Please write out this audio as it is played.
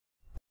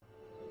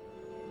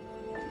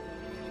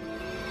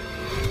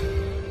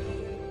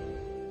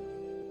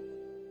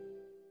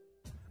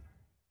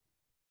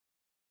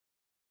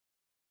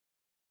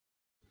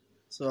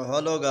So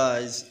hello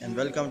guys and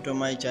welcome to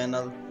my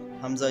channel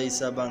Hamza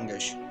Isa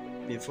Bangash.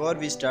 Before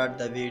we start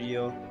the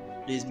video,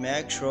 please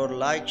make sure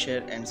like,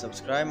 share and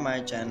subscribe my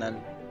channel.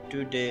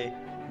 Today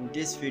in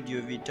this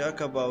video we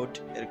talk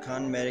about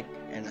Erkan Meriç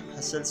and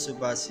Hazal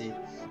subaşi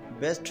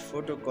best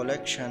photo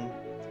collection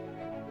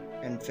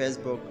in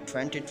Facebook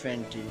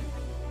 2020.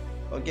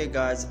 Okay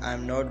guys,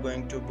 I'm not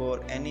going to bore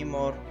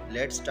anymore.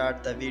 Let's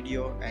start the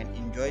video and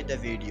enjoy the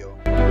video.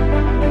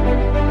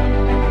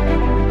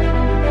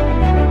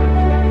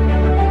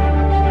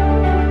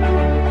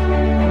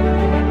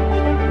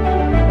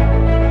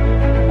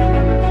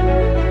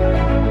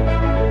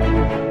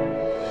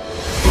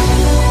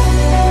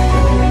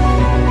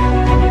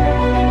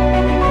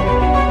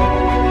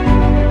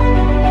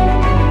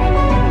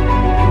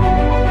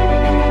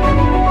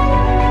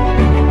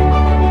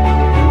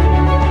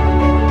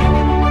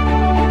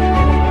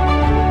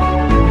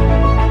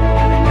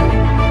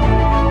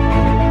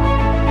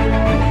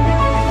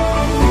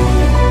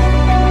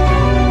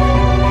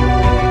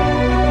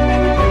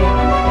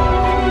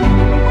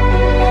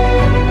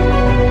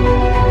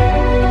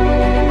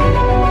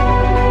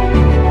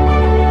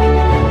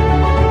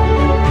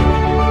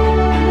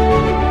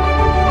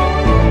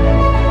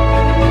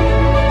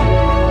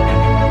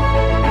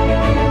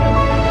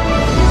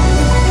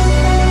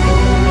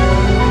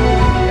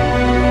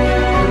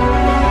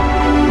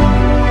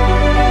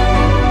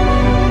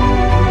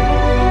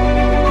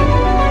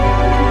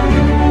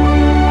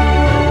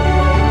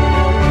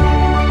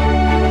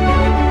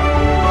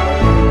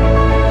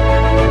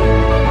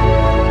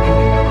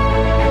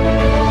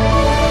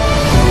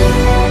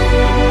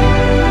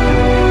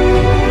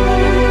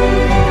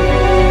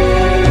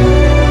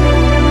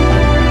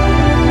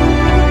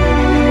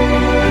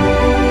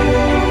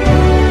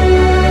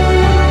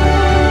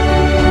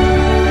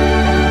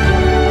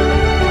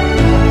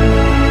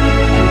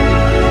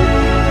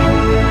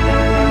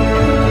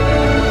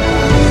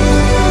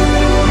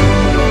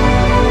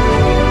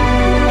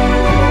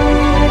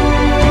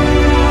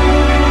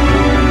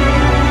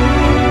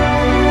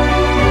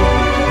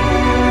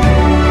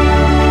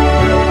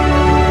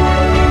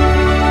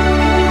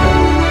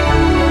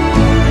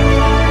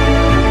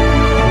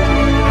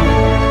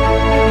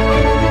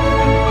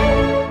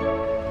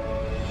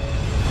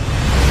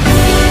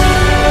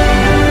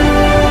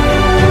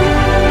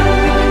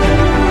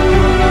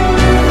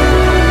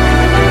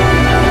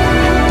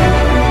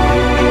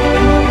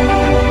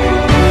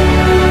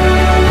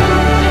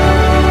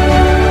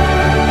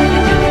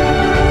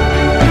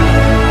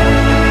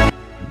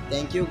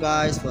 Thank you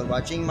guys for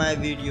watching my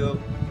video.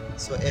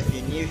 So if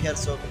you're new here,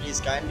 so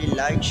please kindly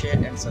like, share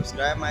and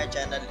subscribe my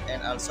channel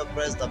and also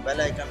press the bell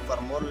icon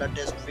for more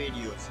latest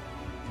videos.